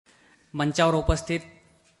मंचावर उपस्थित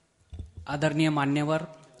आदरणीय मान्यवर,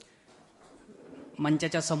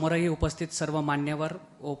 मंचाच्या समोरही उपस्थित सर्व मान्यवर,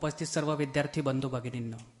 उपस्थित सर्व विद्यार्थी बंधू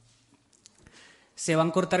भगिनींनो,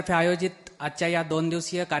 सेवांकूरतर्फे आयोजित आजच्या या 2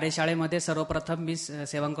 दिवसीय कार्यशाळेमध्ये सर्वप्रथम मी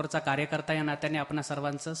सेवांकूरचा कार्यकर्ता या नात्याने आपणा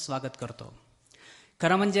सर्वांचं स्वागत करतो.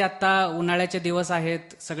 खरं म्हणजे आता उन्हाळ्याचे दिवस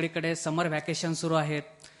आहेत, सगळीकडे समर व्हॅकेशन सुरू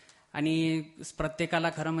आहेत आणि प्रत्येकाला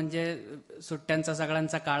खरं म्हणजे सुट्ट्यांचा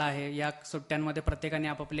सगळ्यांचा काळ आहे. या सुट्ट्यांमध्ये प्रत्येकाने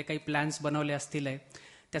आपापले काही प्लॅन्स बनवले असतील.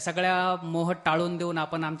 त्या सगळ्या मोह टाळून देऊन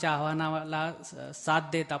आपण आमच्या आव्हानाला साथ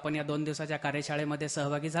देत आपण या 2 दिवसाच्या कार्यशाळेमध्ये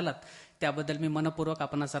सहभागी झालात, त्याबद्दल मी मनपूर्वक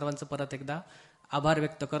आपण सर्वांचं परत एकदा आभार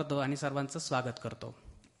व्यक्त करतो आणि सर्वांचं स्वागत करतो.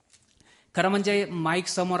 खरं म्हणजे माईक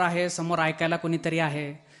समोर आहे, समोर ऐकायला कोणीतरी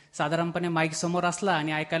आहे. साधारणपणे माईक समोर असला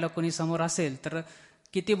आणि ऐकायला कोणी समोर असेल तर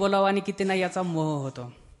किती बोलावं आणि किती नाही याचा मोह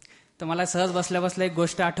होतो. तर मला सहज बसल्या बसल्या एक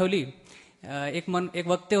गोष्ट आठवली. एक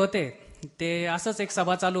वक्ते होते, ते असंच एक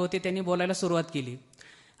सभा चालू होती, त्यांनी बोलायला सुरुवात केली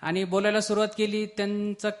आणि बोलायला सुरुवात केली.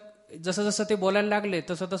 त्यांचं जसं जसं ते बोलायला लागले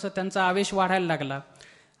तसं तसं त्यांचा आवेश वाढायला लागला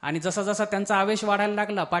आणि जसा जसा त्यांचा आवेश वाढायला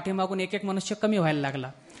लागला पाठीमागून एक एक मनुष्य कमी व्हायला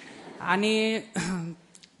लागला आणि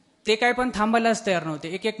ते काय पण थांबायलाच तयार नव्हते.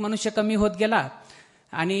 एक एक मनुष्य कमी होत गेला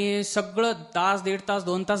आणि सगळं तास, 1.5 तास,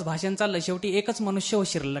 2 तास भाषण चाललं. शेवटी एकच मनुष्य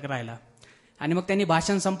शिल्लक राहिला आणि मग त्यांनी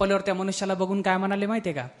भाषण संपल्यावर त्या मनुष्याला बघून काय म्हणाले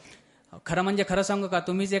माहितीये का, खरं म्हणजे खरं सांगू का,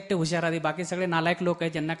 तुम्हीच एकटे हुशार आहात, बाकी सगळे नालायक लोक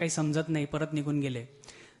आहेत ज्यांना काही समजत नाही, परत निघून गेले.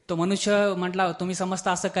 तो मनुष्य म्हटला, तुम्ही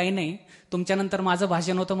समजता असं काही नाही, तुमच्यानंतर माझं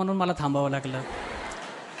भाषण होतं म्हणून मला थांबावं लागलं.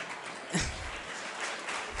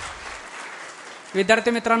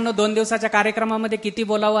 विद्यार्थी मित्रांनो, 2 दिवसाच्या कार्यक्रमामध्ये किती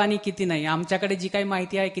बोलावं आणि किती नाही, आमच्याकडे जी काही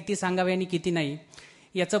माहिती आहे किती सांगावी आणि किती नाही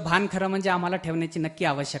याचं भान खरं म्हणजे आम्हाला ठेवण्याची नक्की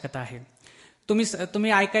आवश्यकता आहे.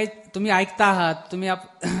 तुम्ही ऐकता आहात, तुम्ही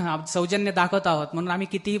सौजन्य दाखवत आहात म्हणून आम्ही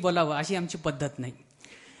कितीही बोलावं अशी आमची पद्धत नाही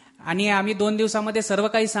आणि आम्ही 2 दिवसामध्ये सर्व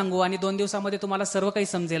काही सांगू आणि 2 दिवसामध्ये तुम्हाला सर्व काही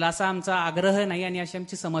समजेल असा आमचा आग्रह नाही आणि अशी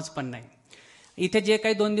आमची समज पण नाही. इथे जे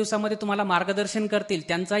काही 2 दिवसामध्ये तुम्हाला मार्गदर्शन करतील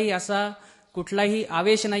त्यांचाही असा कुठलाही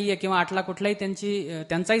आवेश नाहीये किंवा आटला कुठलाही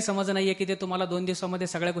त्यांचाही समज नाहीये की ते तुम्हाला 2 दिवसामध्ये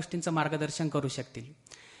सगळ्या गोष्टींचं मार्गदर्शन करू शकतील.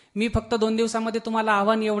 मी फक्त 2 दिवसामध्ये तुम्हाला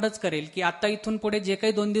आव्हान एवढंच करेल की आता इथून पुढे जे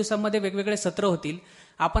काही 2 दिवसांमध्ये वेगवेगळे सत्र होतील,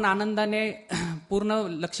 आपण आनंदाने पूर्ण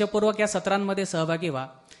लक्षपूर्वक या सत्रांमध्ये सहभागी व्हा.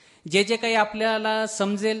 जे जे काही आपल्याला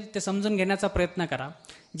समजेल ते समजून घेण्याचा प्रयत्न करा.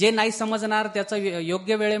 जे नाही समजणार त्याचा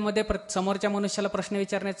योग्य वेळेमध्ये समोरच्या मनुष्याला प्रश्न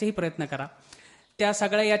विचारण्याचाही प्रयत्न करा. त्या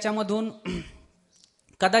सगळ्या याच्यामधून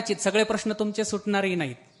कदाचित सगळे प्रश्न तुमचे सुटणारही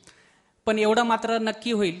नाहीत, पण एवढं मात्र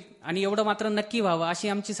नक्की होईल आणि एवढं मात्र नक्की व्हावं अशी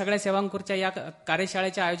आमची सगळ्या सेवांकूरच्या या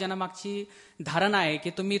कार्यशाळेच्या आयोजनामागची धारणा आहे की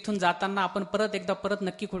तुम्ही इथून जाताना आपण परत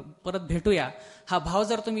नक्की भेटूया हा भाव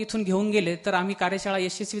जर तुम्ही इथून घेऊन गेले तर आम्ही कार्यशाळा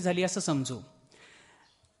यशस्वी झाली असं समजू.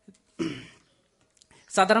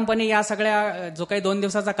 साधारणपणे या सगळ्या जो काही 2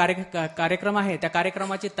 दिवसाचा कार्यक्रम आहे त्या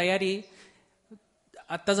कार्यक्रमाची तयारी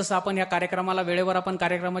आता जसं आपण या कार्यक्रमाला वेळेवर आपण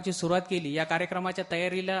कार्यक्रमाची सुरुवात केली, या कार्यक्रमाच्या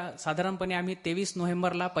तयारीला साधारणपणे आम्ही 23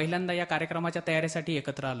 नोव्हेंबरला पहिल्यांदा या कार्यक्रमाच्या तयारीसाठी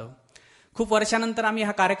एकत्र आलो. खूप वर्षानंतर आम्ही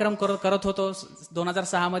हा कार्यक्रम करत होतो.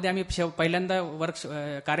 2006 मध्ये आम्ही पहिल्यांदा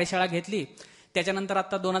कार्यशाळा घेतली, त्याच्यानंतर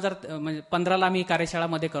आता 2015ला आम्ही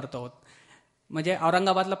कार्यशाळामध्ये करतो आहोत, म्हणजे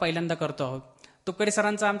औरंगाबादला पहिल्यांदा करतो आहोत. तुपकडे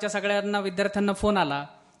सरांचा आमच्या सगळ्यांना विद्यार्थ्यांना फोन आला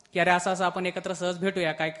की अरे असं आपण एकत्र सहज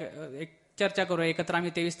भेटूया, काय एक चर्चा करूया. एकत्र आम्ही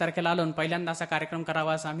 23 तारखेला आलो आणि पहिल्यांदा असा कार्यक्रम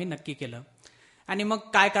करावा असं आम्ही नक्की केलं आणि मग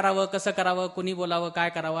काय करावं, कसं करावं, कुणी बोलावं, काय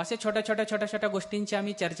करावं, असे छोट्या गोष्टींची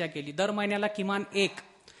आम्ही चर्चा केली. दर महिन्याला किमान 1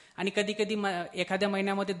 आणि कधी कधी एखाद्या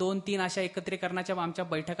महिन्यामध्ये 2-3 अशा एकत्रीकरणाच्या आमच्या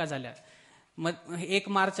बैठका झाल्या. मग 1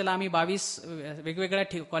 मार्चला आम्ही 22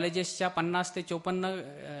 वेगवेगळ्या कॉलेजेसच्या 50 ते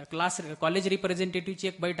 54 कॉलेज रिप्रेझेंटेटिव्हची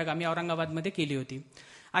एक बैठक आम्ही औरंगाबादमध्ये केली होती.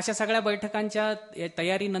 अशा सगळ्या बैठकांच्या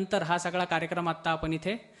तयारीनंतर हा सगळा कार्यक्रम आता आपण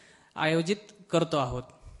इथे आयोजित करतो आहोत.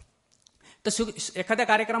 तर एखाद्या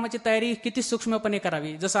कार्यक्रमाची तयारी किती सूक्ष्मपणे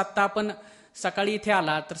करावी. जसं आता आपण सकाळी इथे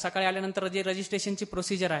आला तर सकाळी आल्यानंतर जे रजिस्ट्रेशनची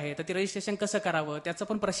प्रोसिजर आहे तर ते रजिस्ट्रेशन कसं करावं त्याचं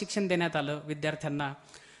पण प्रशिक्षण देण्यात आलं विद्यार्थ्यांना.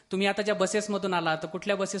 तुम्ही आता ज्या बसेसमधून आला तर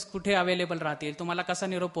कुठल्या बसेस कुठे अवेलेबल राहतील, तुम्हाला कसा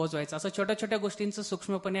निरोप पोहोचवायचा, असं छोट्या गोष्टींचं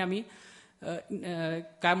सूक्ष्मपणे आम्ही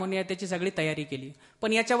काय म्हणूया त्याची सगळी तयारी केली.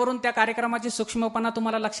 पण याच्यावरून त्या कार्यक्रमाची सूक्ष्मपणा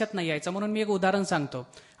तुम्हाला लक्षात नाही यायचं म्हणून मी एक उदाहरण सांगतो.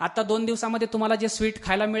 आता 2 दिवसामध्ये तुम्हाला जे स्वीट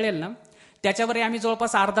खायला मिळेल ना त्याच्यावर आम्ही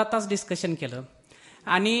जवळपास अर्धा तास डिस्कशन केलं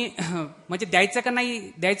आणि म्हणजे द्यायचं का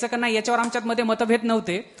नाही याच्यावर आमच्यात मध्ये मतभेद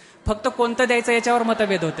नव्हते, फक्त कोणतं द्यायचं याच्यावर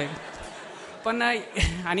मतभेद होते. पण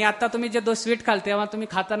आणि आता तुम्ही जे स्वीट खाल तेव्हा तुम्ही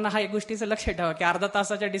खाताना हा एक गोष्टीचं लक्ष ठेवा की अर्धा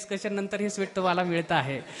तासाच्या डिस्कशन नंतर हे स्वीट तुम्हाला मिळतं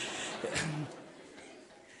आहे.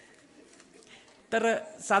 तर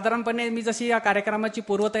साधारणपणे मी जशी या कार्यक्रमाची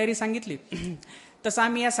पूर्वतयारी सांगितली तसं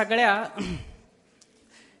आम्ही या सगळ्या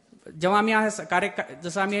जेव्हा आम्ही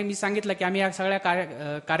जसं मी सांगितलं की आम्ही या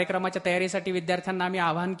सगळ्या कार्यक्रमाच्या तयारीसाठी विद्यार्थ्यांना आम्ही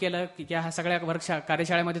आवाहन केलं की ह्या सगळ्या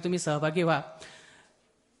कार्यशाळेमध्ये तुम्ही सहभागी व्हा.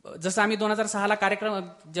 जसं आम्ही 2006ला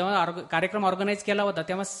जेव्हा कार्यक्रम ऑर्गनाईज केला होता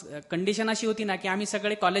तेव्हा कंडिशन अशी होती ना की आम्ही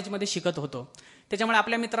सगळे कॉलेजमध्ये शिकत होतो. त्याच्यामुळे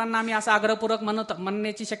आपल्या मित्रांना आम्ही असं आग्रहपूर्वक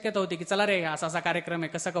म्हणण्याची शक्यता होती की चला रे असा कार्यक्रम आहे,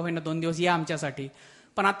 कसं का होईना 2 दिवस या आमच्यासाठी.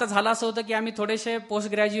 पण आता झालं असं होतं की आम्ही थोडेसे पोस्ट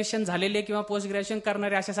ग्रॅज्युएशन झालेले किंवा पोस्ट ग्रॅज्युएशन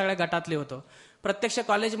करणारे अशा सगळ्या गटातले होतो. प्रत्यक्ष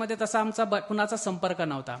कॉलेजमध्ये तसा आमचा कुणाचा संपर्क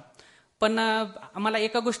नव्हता. पण आम्हाला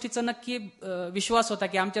एका गोष्टीचा नक्की विश्वास होता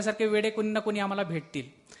की आमच्यासारखे वेडे कोणी ना कोणी आम्हाला भेटतील.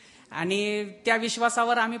 आणि त्या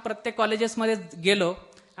विश्वासावर आम्ही प्रत्येक कॉलेजेसमध्ये गेलो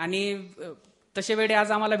आणि तसे वेडे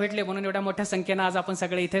आज आम्हाला भेटले म्हणून एवढ्या मोठ्या संख्येनं आज आपण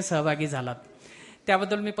सगळे इथे सहभागी झालात.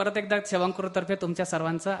 त्याबद्दल मी परत एकदा सेवांकुरतर्फे तुमच्या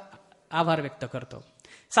सर्वांचा आभार व्यक्त करतो.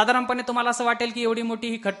 साधारणपणे तुम्हाला असं वाटेल की एवढी मोठी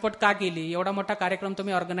ही खटपट का केली, एवढा मोठा कार्यक्रम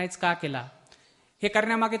तुम्ही ऑर्गनाईज का केला, हे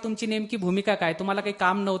करण्यामागे तुमची नेमकी भूमिका काय? तुम्हाला काही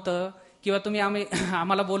काम नव्हतं किंवा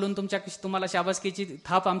आम्हाला बोलून तुम्हाला शाबासकीची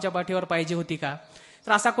थाप आमच्या पाठीवर पाहिजे होती का?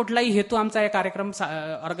 तर असा कुठलाही हेतू आमचा हे कार्यक्रम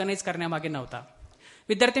ऑर्गनाईज करण्यामागे नव्हता.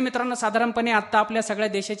 विद्यार्थी मित्रांनो, साधारणपणे आता आपल्या सगळ्या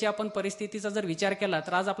देशाची आपण परिस्थितीचा जर विचार केला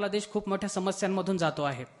तर आज आपला देश खूप मोठ्या समस्यांमधून जातो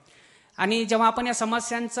आहे. आणि जेव्हा आपण या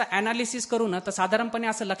समस्यांचं अनालिसिस करू ना तर साधारणपणे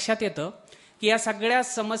असं लक्षात येतं की या सगळ्या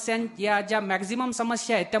या ज्या मॅक्झिमम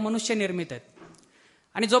समस्या आहेत त्या मनुष्य निर्मित आहेत.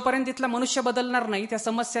 आणि जोपर्यंत तिथला मनुष्य बदलणार नाही त्या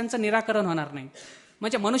समस्यांचं निराकरण होणार नाही.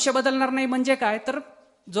 म्हणजे मनुष्य बदलणार नाही म्हणजे काय, तर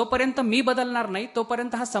जोपर्यंत मी बदलणार नाही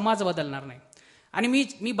तोपर्यंत हा समाज बदलणार नाही. आणि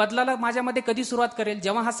मी बदलायला माझ्यामध्ये कधी सुरुवात करेल,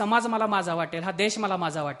 जेव्हा हा समाज मला माझा वाटेल, हा देश मला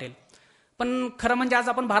माझा वाटेल. पण खरं म्हणजे आज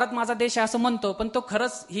आपण भारत माझा देश आहे असं म्हणतो, पण तो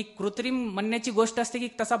खरंच ही कृत्रिम म्हणण्याची गोष्ट असते की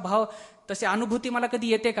तशी अनुभूती मला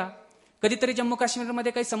कधी येते का? कधीतरी जम्मू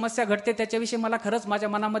काश्मीरमध्ये काही समस्या घडते त्याच्याविषयी मला खरंच माझ्या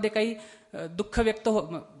मनामध्ये काही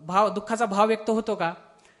दुःखाचा भाव व्यक्त होतो का?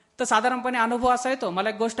 तर साधारणपणे अनुभव असा येतो. मला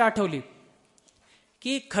एक गोष्ट आठवली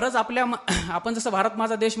की खरंच आपण जसं भारत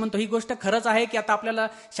माझा देश म्हणतो ही गोष्ट खरंच आहे की आता आपल्याला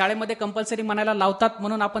शाळेमध्ये कंपल्सरी म्हणायला लावतात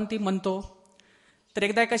म्हणून आपण ती म्हणतो. तर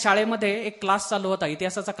एकदा एका शाळेमध्ये एक क्लास चालू होता,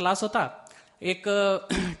 इतिहासाचा क्लास होता. एक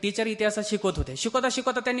टीचर इतिहास शिकवत होते.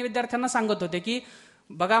 शिकवता त्यांनी विद्यार्थ्यांना सांगत होते की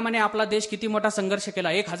बघा म्हणे आपला देश किती मोठा संघर्ष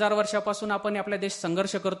केला, 1000 वर्षापासून आपण आपला देश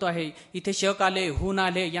संघर्ष करतो आहे. इथे शक आले, हून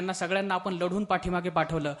आले, यांना सगळ्यांना आपण लढून पाठीमागे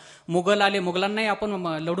पाठवलं. मुघल आले, मुघलांनाही आपण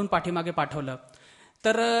लढून पाठीमागे पाठवलं.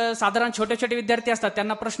 तर साधारण छोटे छोटे विद्यार्थी असतात,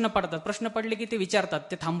 त्यांना प्रश्न पडतात. प्रश्न पडले की ते विचारतात,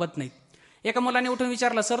 ते थांबत नाहीत. एका मुलाने उठून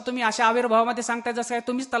विचारलं, सर तुम्ही अशा आविर्भावामध्ये सांगताय जसं काय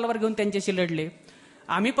तुम्हीच तलवार घेऊन त्यांच्याशी लढले.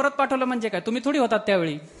 आम्ही परत पाठवलं म्हणजे काय, तुम्ही थोडी होतात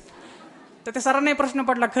त्यावेळी. तर त्या सरांनाही प्रश्न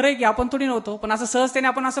पडला, खरंय की आपण थोडी नव्हतो, पण असं सहजतेने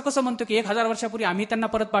आपण असं कसं म्हणतो की 1000 वर्षापूर्वी आम्ही त्यांना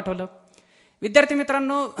परत पाठवलं. विद्यार्थी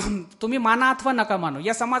मित्रांनो, तुम्ही माना अथवा नका मानू,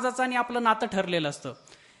 या समाजाचं आणि आपलं नातं ठरलेलं असतं.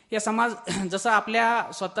 या समाज जसं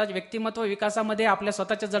आपल्या स्वतःच्या व्यक्तिमत्व विकासामध्ये आपल्या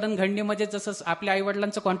स्वतःच्या जडणघडणीमध्ये जसं आपल्या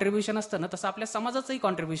आईवडिलांचं कॉन्ट्रीब्युशन असतं ना, तसं आपल्या समाजाचंही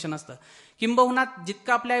कॉन्ट्रीब्युशन असतं. किंबहुना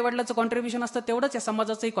जितकं आपल्या आईवडिलांचं कॉन्ट्रीब्युशन असतं तेवढंच या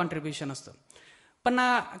समाजाचंही कॉन्ट्रीब्युशन असतं. पण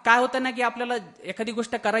काय होतं ना की आपल्याला एखादी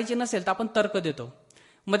गोष्ट करायची नसेल तर आपण तर्क देतो.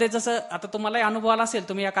 मध्ये जसं आता तुम्हालाही अनुभव आला असेल,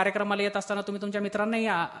 तुम्ही या कार्यक्रमाला येत असताना तुम्ही तुमच्या मित्रांनाही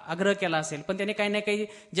आग्रह केला असेल, पण त्याने काही ना काही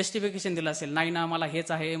जस्टिफिकेशन दिलं असेल. नाही ना, मला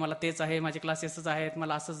हेच आहे, मला तेच आहे, माझे क्लासेसच आहेत,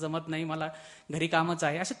 मला असंच जमत नाही, मला घरी कामच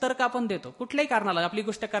आहे, असे तर्क आपण देतो. कुठल्याही कारणाला आपली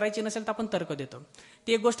गोष्ट करायची नसेल तर आपण तर्क देतो.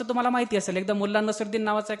 ती एक गोष्ट तुम्हाला माहिती असेल, एकदा मुल्ला नसरुद्दीन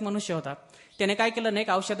नावाचा एक मनुष्य होता. त्याने काय केलं नाही,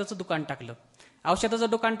 एक औषधाचं दुकान टाकलं. औषधाचं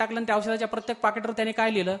दुकान टाकलं आणि त्या औषधाच्या प्रत्येक पाकिटवर त्याने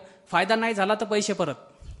काय लिहिलं, फायदा नाही झाला तर पैसे परत.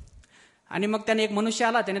 आणि मग त्याने एक मनुष्य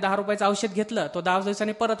आला, त्याने 10 रुपयाचं औषध घेतलं, तो 10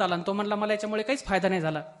 दिवसांनी परत आला आणि तो म्हणला मला याच्यामुळे काहीच फायदा नाही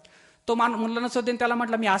झाला. तो मुल्ला नसरुद्दीन त्याला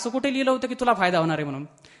म्हटलं, मी असं कुठे लिहिलं होतं की तुला फायदा होणार आहे म्हणून,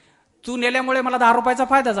 तू नेल्यामुळे मला 10 रुपयाचा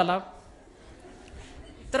फायदा झाला.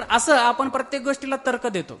 तर असं आपण प्रत्येक गोष्टीला तर्क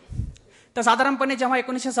देतो. तर साधारणपणे जेव्हा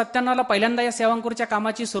 1997ला पहिल्यांदा या सेवांकुरच्या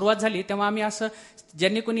कामाची सुरुवात झाली तेव्हा आम्ही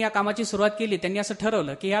ज्यांनी कोणी या कामाची सुरुवात केली त्यांनी असं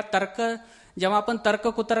ठरवलं की जेव्हा आपण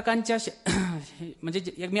तर्ककुतर्कांच्या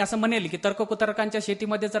म्हणजे मी असं म्हणेल की तर्ककुतर्कांच्या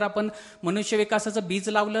शेतीमध्ये जर आपण मनुष्य विकासाचं बीज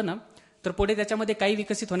लावलं ना तर पुढे त्याच्यामध्ये काही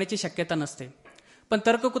विकसित होण्याची शक्यता नसते. पण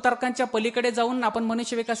तर्ककुतर्कांच्या पलीकडे जाऊन आपण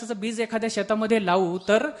मनुष्य विकासाचं बीज एखाद्या शेतामध्ये लावू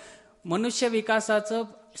तर मनुष्य विकासाचं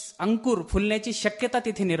अंकुर फुलण्याची शक्यता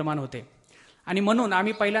तिथे निर्माण होते. आणि म्हणून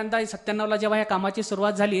आम्ही पहिल्यांदा 97ला जेव्हा या कामाची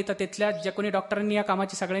सुरुवात झाली तर तिथल्या ज्या कोणी डॉक्टरांनी या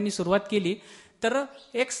कामाची सगळ्यांनी सुरुवात केली तर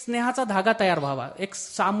एक स्नेहाचा धागा तयार व्हावा, एक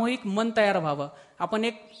सामूहिक मन तयार व्हावं.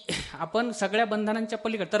 आपण सगळ्या बंधनांच्या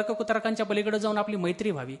पलीकडे तर्ककुतर्कांच्या पलीकडे जाऊन आपली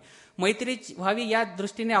मैत्री व्हावी या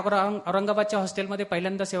दृष्टीने औरंगाबादच्या हॉस्टेलमध्ये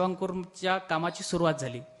पहिल्यांदा सेवांकुरच्या कामाची सुरुवात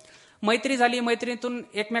झाली. मैत्री झाली, मैत्रीतून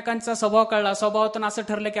एकमेकांचा स्वभाव कळला. स्वभावातून असं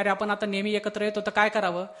ठरलं की अरे आपण आता नेहमी एकत्र येतो तर काय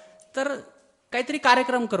करावं, तर काहीतरी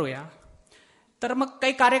कार्यक्रम करूया. तर मग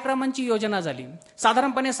काही कार्यक्रमांची योजना झाली.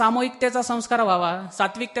 साधारणपणे सामूहिकतेचा संस्कार व्हावा,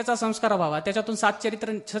 सात्विकतेचा संस्कार व्हावा, त्याच्यातून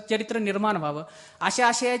सच्चरित्र निर्माण व्हावं, अशा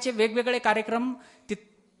आशयाचे वेगवेगळे कार्यक्रम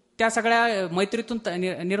त्या सगळ्या मैत्रीतून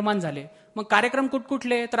निर्माण झाले. मग कार्यक्रम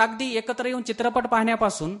कुठकुठले, तर अगदी एकत्र येऊन चित्रपट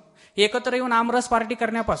पाहण्यापासून, एकत्र येऊन आमरस पार्टी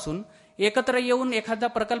करण्यापासून, एकत्र येऊन एखाद्या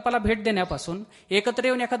प्रकल्पाला भेट देण्यापासून, एकत्र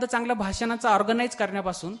येऊन एखादं चांगलं भाषणाचं ऑर्गनाईज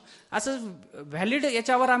करण्यापासून, असं व्हॅलिड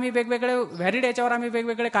याच्यावर आम्ही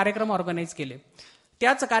वेगवेगळे कार्यक्रम ऑर्गनाईज केले.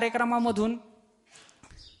 त्याच कार्यक्रमामधून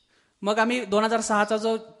मग आम्ही 2006चा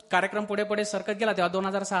जो कार्यक्रम पुढे पुढे सरकत गेला, तेव्हा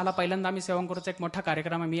 2006ला पहिल्यांदा आम्ही सेवांकुरचा एक मोठा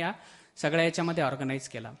कार्यक्रम आम्ही या सगळ्या याच्यामध्ये ऑर्गनाईज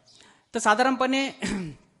केला. तर साधारणपणे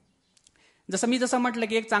जसं म्हटलं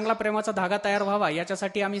की एक चांगला प्रेमाचा धागा तयार व्हावा,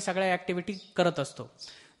 याच्यासाठी आम्ही सगळ्या ऍक्टिव्हिटी करत असतो.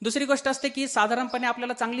 दुसरी गोष्ट असते की साधारणपणे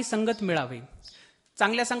आपल्याला चांगली संगत मिळावी.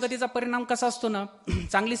 चांगल्या संगतीचा परिणाम कसा असतो ना,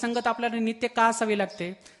 चांगली संगत आपल्याला नित्य का असावी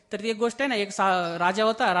लागते, तर ती एक गोष्ट आहे ना, एक राजा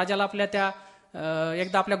होता, राजाला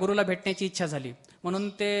एकदा आपल्या गुरुला भेटण्याची इच्छा झाली, म्हणून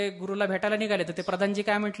ते गुरुला भेटायला निघाले. तर ते प्रधानजी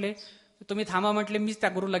काय म्हटले, तुम्ही थांबा म्हटले, मीच त्या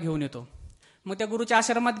गुरुला घेऊन येतो. मग त्या गुरुच्या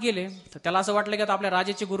आश्रमात गेले. तर त्याला असं वाटलं की आता आपल्या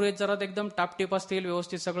राजाचे गुरु आहेत, जरा एकदम टापटीप असतील,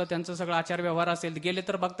 व्यवस्थित सगळं त्यांचं सगळं आचार व्यवहार असेल. गेले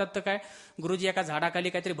तर बघतात तर काय, गुरुजी एका झाडाखाली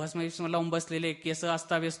काहीतरी भस्म लावून बसलेले, केस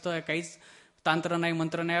असता व्यस्त, काहीच तांत्र नाही,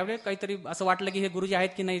 मंत्र नाही, काहीतरी असं वाटलं की हे गुरुजी आहेत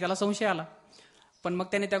की नाही, त्याला संशय आला. पण मग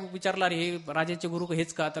त्याने त्या विचारला, अरे हे राजाचे गुरु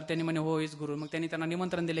हेच का, तर त्यांनी म्हणे हो हेच गुरु. मग त्यांनी त्यांना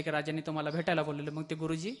निमंत्रण दिले की राजांनी तुम्हाला भेटायला बोललेलं. मग ते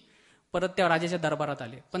गुरुजी परत त्या राजाच्या दरबारात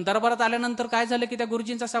आले. पण दरबारात आल्यानंतर काय झालं की त्या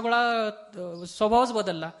गुरुजींचा सगळा स्वभावच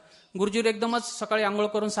बदलला. गुरुजी एकदमच सकाळी आंघोळ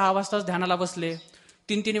करून 6 वाजताच ध्यानाला बसले,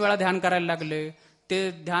 3 वेळा ध्यान करायला लागले. ते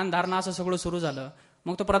ध्यान धारणा असं सगळं सुरू झालं.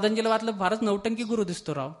 मग तो प्रधानजीला वाटलं, फारच नौटंकी गुरु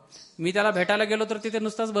दिसतो राव. मी त्याला भेटायला गेलो तर तिथे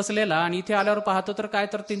नुसताच बसलेला, आणि इथे आल्यावर पाहतो तर काय,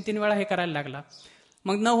 तर 3 वेळा हे करायला लागला.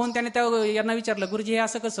 मग न होऊन त्याने यांना विचारलं, गुरुजी हे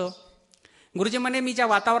असं कसं. गुरुजी म्हणे, मी ज्या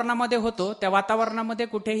वातावरणामध्ये होतो त्या वातावरणामध्ये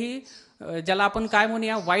कुठेही ज्याला आपण काय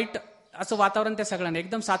म्हणूया वाईट असं वातावरण त्या सगळ्यांना,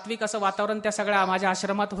 एकदम सात्विक असं वातावरण त्या सगळ्या माझ्या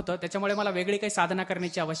आश्रमात होतं. त्याच्यामुळे मला वेगळी काही साधना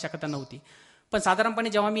करण्याची आवश्यकता नव्हती. पण साधारणपणे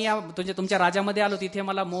जेव्हा मी तुमच्या राज्यामध्ये आलो, तिथे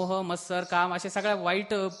मला मोह, मत्सर, काम अशा सगळ्या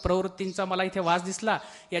वाईट प्रवृत्तींचा मला इथे वास दिसला.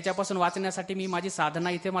 याच्यापासून वाचण्यासाठी मी माझी साधना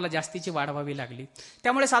इथे मला जास्तीची वाढवावी लागली.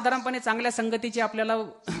 त्यामुळे साधारणपणे चांगल्या संगतीची आपल्याला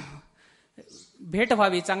भेट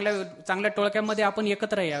व्हावी, चांगल्या टोळक्यामध्ये आपण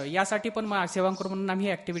एकत्र यावं, यासाठी पण सेवांकुर म्हणून आम्ही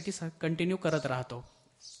ही ऍक्टिव्हिटी कंटिन्यू करत राहतो.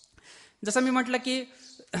 जसं मी म्हटलं की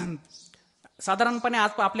साधारणपणे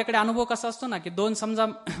आज आपल्याकडे अनुभव कसा असतो ना, की 2 समजा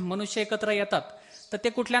मनुष्य एकत्र येतात, तर ते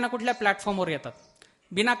कुठल्या ना कुठल्या प्लॅटफॉर्मवर येतात.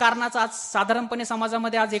 बिना कारणाचा आज साधारणपणे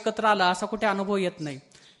समाजामध्ये आज एकत्र आला असा कुठे अनुभव येत नाही.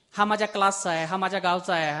 हा माझ्या क्लासचा आहे, हा माझ्या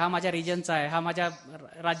गावचा आहे, हा माझ्या रिजनचा आहे, हा माझ्या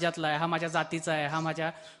राज्यातला आहे, हा माझ्या जातीचा आहे, हा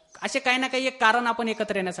माझ्या, असे काही ना काही एक कारण आपण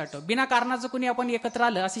एकत्र येण्यासाठी. बिना कारणाचं कुणी आपण एकत्र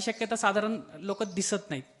आलं अशी शक्यता साधारण लोक दिसत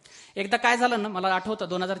नाहीत. एकदा काय झालं ना, मला आठवतं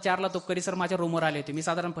 2004ला तुपकरी सर माझ्या रूमवर आले होते. मी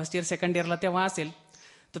साधारण फर्स्ट इयर सेकंड इयरला तेव्हा असेल.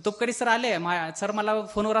 तर तुपकरी सर आले, सर मला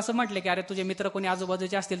फोनवर असं म्हटले की अरे तुझे मित्र कोणी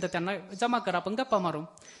आजूबाजूचे असतील तर त्यांना जमा कर, आपण गप्पा मारू.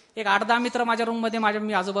 एक 8-10 मित्र माझ्या रूममध्ये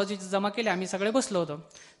मी आजूबाजूचे जमा केले, आम्ही सगळे बसलो होतो.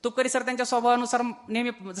 तुपकरी सर त्यांच्या स्वभावानुसार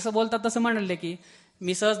नेहमी जसं बोलतात तसं म्हणले की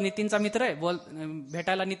मी सहज नितीनचा मित्र आहे,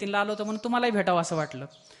 भेटायला नितीनला आलो होतो म्हणून तुम्हालाही भेटावं असं वाटलं.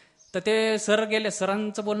 तर ते सर गेले,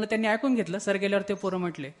 सरांचं बोलणं त्यांनी ऐकून घेतलं. सर गेल्यावर ते पोरं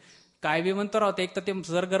म्हटले काय बी म्हणतो राहते, एक तर ते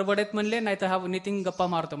सर गडबडेत म्हणले, नाही तर हा नितीन गप्पा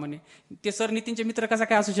मारतो म्हणे. ते सर नितीनचे मित्र कसा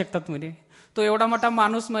काय असू शकतात म्हणे, तो एवढा मोठा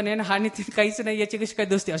माणूस म्हणे, हा नितीन काहीच नाही, याची कशी काय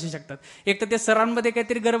दोस्ती असू शकतात. एक तर ते सरांमध्ये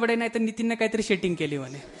काहीतरी गडबडे, नाही तर नितीनने काहीतरी शेटिंग केली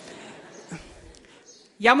म्हणे.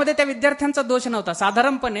 यामध्ये त्या विद्यार्थ्यांचा दोष नव्हता.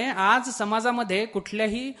 साधारणपणे आज समाजामध्ये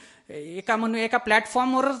कुठल्याही एका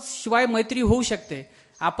प्लॅटफॉर्मवर शिवाय मैत्री होऊ शकते.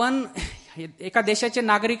 आपण एका देशाचे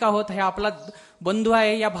नागरिक आहोत, हे आपला बंधू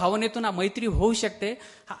आहे, या भावनेतून मैत्री होऊ शकते.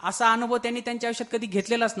 असा अनुभव त्यांनी त्यांच्या आयुष्यात कधी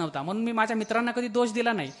घेतलेलाच नव्हता. म्हणून मी माझ्या मित्रांना कधी दोष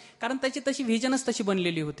दिला नाही, कारण त्याची तशी व्हिजनच तशी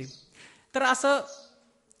बनलेली होती. तर असं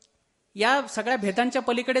या सगळ्या भेदांच्या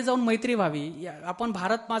पलीकडे जाऊन मैत्री व्हावी. आपण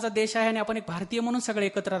भारत माझा देश आहे आणि आपण एक भारतीय म्हणून सगळे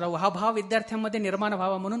एकत्र राहू, हा भाव विद्यार्थ्यांमध्ये निर्माण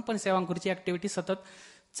व्हावा म्हणून पण सेवांकुरची ऍक्टिव्हिटी सतत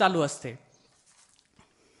चालू असते.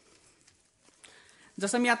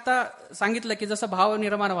 जसं मी आता सांगितलं की जसं भाव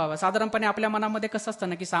निर्माण व्हावा, साधारणपणे आपल्या मनामध्ये कसं असतं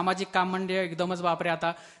ना की सामाजिक काम म्हणजे एकदमच बापरे,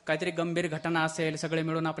 आता काहीतरी गंभीर घटना असेल, सगळे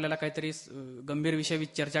मिळून आपल्याला काहीतरी गंभीर विषयी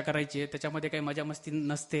चर्चा करायची आहे, त्याच्यामध्ये काही मजा मस्ती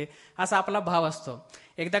नसते, असा आपला भाव असतो.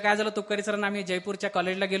 एकदा काय झालं, तुपकरी सरांना आम्ही जयपूरच्या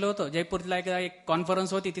कॉलेजला गेलो होतो. जयपूरला एक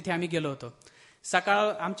कॉन्फरन्स होती, तिथे आम्ही गेलो होतो.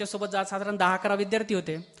 सकाळ आमच्यासोबत साधारण 10-11 विद्यार्थी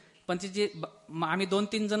होते. पण आम्ही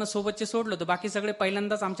 2-3 जण सोबतचे सोडलो होतो, बाकी सगळे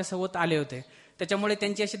पहिल्यांदाच आमच्यासोबत आले होते. त्याच्यामुळे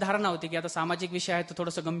त्यांची अशी धारणा होती की आता सामाजिक विषय आहे तर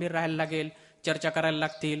थोडंसं गंभीर राहायला लागेल, चर्चा करायला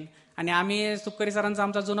लागतील. आणि आम्ही तुपकरी सरांचा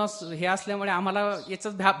आमचा जुना हे असल्यामुळे आम्हाला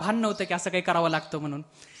याचं भान नव्हतं की असं काही करावं लागतं म्हणून.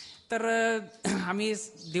 तर आम्ही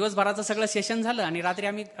दिवसभराचं सगळं सेशन झालं आणि रात्री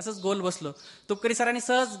आम्ही असंच गोल बसलो. तुपकरी सरांनी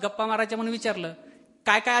सहज गप्पा मारायच्या म्हणून विचारलं,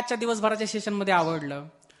 काय काय आजच्या दिवसभराच्या सेशनमध्ये आवडलं.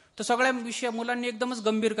 तर सगळ्या विषय मुलांनी एकदमच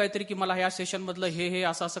गंभीर काहीतरी की मला ह्या सेशनमधलं हे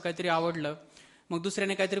असं असं काहीतरी आवडलं. मग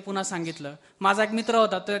दुसऱ्याने काहीतरी पुन्हा सांगितलं. माझा एक मित्र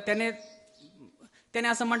होता, तर त्याने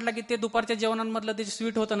असं म्हटलं की ते दुपारच्या जेवणांमधलं ते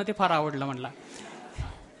स्वीट होतं ना, ते फार आवडलं म्हटलं.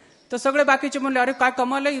 तर सगळे बाकीचे म्हणले, अरे काय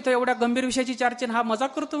कमाल आहे, इथं एवढ्या गंभीर विषयाची चर्चा, हा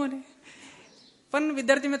मजाक करतो म्हणे. पण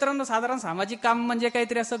विद्यार्थी मित्रांनो, साधारण सामाजिक काम म्हणजे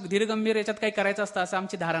काहीतरी असं धीर गंभीर याच्यात काही करायचं असतं असं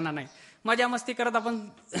आमची धारणा नाही. मजा मस्ती करत आपण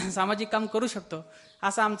सामाजिक काम करू शकतो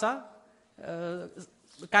असा आमचा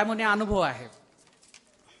काय म्हणे अनुभव आहे.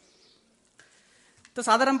 तर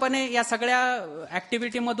साधारणपणे या सगळ्या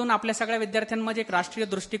ऍक्टिव्हिटीमधून आपल्या सगळ्या विद्यार्थ्यांमध्ये एक राष्ट्रीय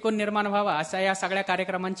दृष्टिकोन निर्माण व्हावा अशा या सगळ्या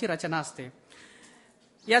कार्यक्रमांची रचना असते.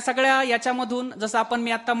 याच्यामधून जसं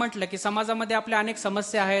मी आता म्हटलं की समाजामध्ये आपल्या अनेक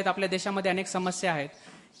समस्या आहेत, आपल्या देशामध्ये अनेक समस्या आहेत.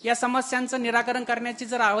 या समस्यांचं निराकरण करण्याची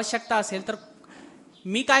जर आवश्यकता असेल तर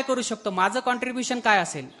मी काय करू शकतो, माझं कॉन्ट्रीब्युशन काय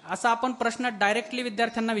असेल, असा आपण प्रश्न डायरेक्टली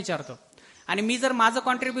विद्यार्थ्यांना विचारतो. आणि मी जर माझं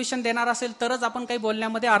कॉन्ट्रीब्युशन देणार असेल तरच आपण काही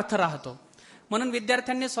बोलण्यामध्ये अर्थ राहतो. म्हणून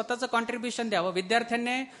विद्यार्थ्यांनी स्वतःचं कॉन्ट्रीब्युशन द्यावं.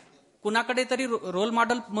 विद्यार्थ्यांनी कुणाकडे तरी रोल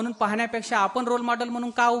मॉडेल म्हणून पाहण्यापेक्षा आपण रोल मॉडेल म्हणून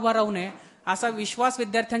का उभा राहू नये असा विश्वास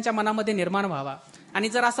विद्यार्थ्यांच्या मनामध्ये निर्माण व्हावा. आणि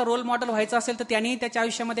जर असं रोल मॉडेल व्हायचं असेल तर त्यांनी त्याच्या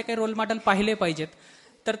आयुष्यामध्ये काही रोल मॉडेल पाहिले पाहिजेत.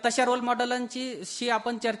 तर तशा रोल मॉडेलांची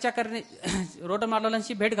आपण चर्चा करणे, रोल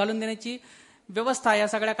मॉडेलांची भेट घालून देण्याची व्यवस्था या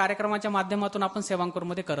सगळ्या कार्यक्रमाच्या माध्यमातून आपण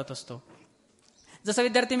सेवांकूरमध्ये करत असतो. जसं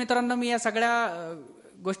विद्यार्थी मित्रांनो, मी या सगळ्या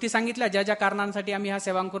गोष्टी सांगितल्या ज्या ज्या कारणांसाठी आम्ही ह्या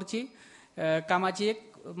सेवांकूरची कामाची एक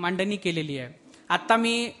मांडणी केलेली आहे. आता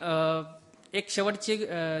मी एक शेवटची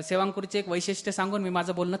सेवांकूरची एक वैशिष्ट्य सांगून मी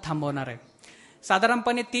माझं बोलणं थांबवणार आहे.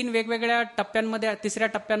 साधारणपणे 3 वेगवेगळ्या टप्प्यांमध्ये, तिसऱ्या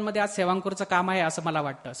टप्प्यांमध्ये आज सेवांकूरचं काम आहे असं मला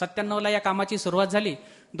वाटतं. 97ला या कामाची सुरुवात झाली.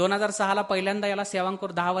 2006ला पहिल्यांदा याला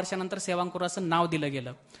सेवांकूर, 10 वर्षानंतर सेवांकूर असं नाव दिलं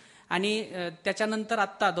गेलं. आणि त्याच्यानंतर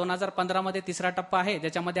आत्ता 2015मध्ये तिसरा टप्पा आहे,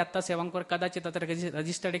 ज्याच्यामध्ये आत्ता सेवांकूर कदाचित आता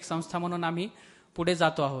रजिस्टर्ड एक संस्था म्हणून आम्ही पुढे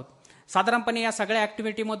जातो आहोत. साधारणपणे या सगळ्या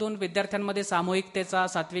ऍक्टिव्हिटीमधून विद्यार्थ्यांमध्ये सामूहिकतेचा,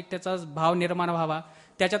 सात्विकतेचा भाव निर्माण व्हावा,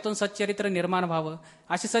 त्याच्यातून सच्चरित्र निर्माण व्हावं.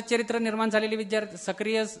 असे सच्चरित्र निर्माण झालेले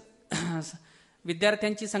सक्रिय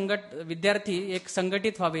विद्यार्थी एक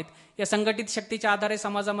संघटित व्हावेत. या संघटित शक्तीच्या आधारे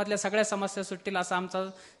समाजामधल्या सगळ्या समस्या सुटतील असा आमचा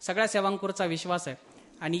सगळ्या सेवांकूरचा विश्वास आहे.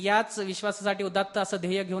 आणि याच विश्वासासाठी उदात्त असं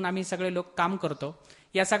ध्येय घेऊन आम्ही सगळे लोक काम करतो.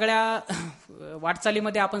 या सगळ्या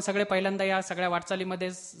वाटचालीमध्ये आपण सगळे पहिल्यांदा या सगळ्या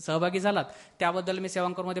वाटचालीमध्ये सहभागी झालात त्याबद्दल मी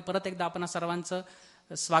सेवांकूरमध्ये परत एकदा आपण सर्वांचं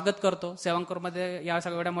स्वागत करतो. सेवांकूरमध्ये या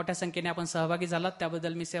सगळ्या मोठ्या संख्येने आपण सहभागी झालात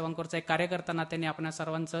त्याबद्दल मी सेवांकूरचा एक कार्यकर्ता नात्याने आपण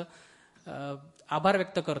सर्वांचं आभार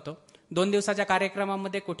व्यक्त करतो. 2 दिवसाच्या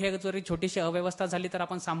कार्यक्रमामध्ये कुठे जरी छोटीशी अव्यवस्था झाली तर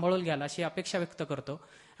आपण सांभाळून घ्याल अशी अपेक्षा व्यक्त करतो.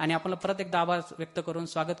 आणि आपलं परत एकदा आभार व्यक्त करून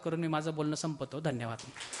स्वागत करून मी माझं बोलणं संपवतो. धन्यवाद.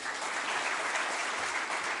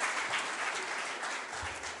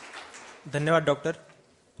 धन्यवाद डॉक्टर.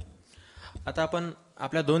 आता आपण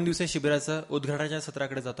आपल्या 2 दिवसीय शिबिराचं उद्घाटनाच्या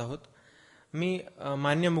सत्राकडे जात आहोत. मी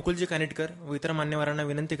मान्य मुकुलजी कानिटकर व इतर मान्यवरांना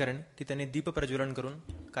विनंती करेन की त्यांनी दीप प्रज्वलन करून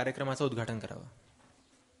कार्यक्रमाचं उद्घाटन करावं.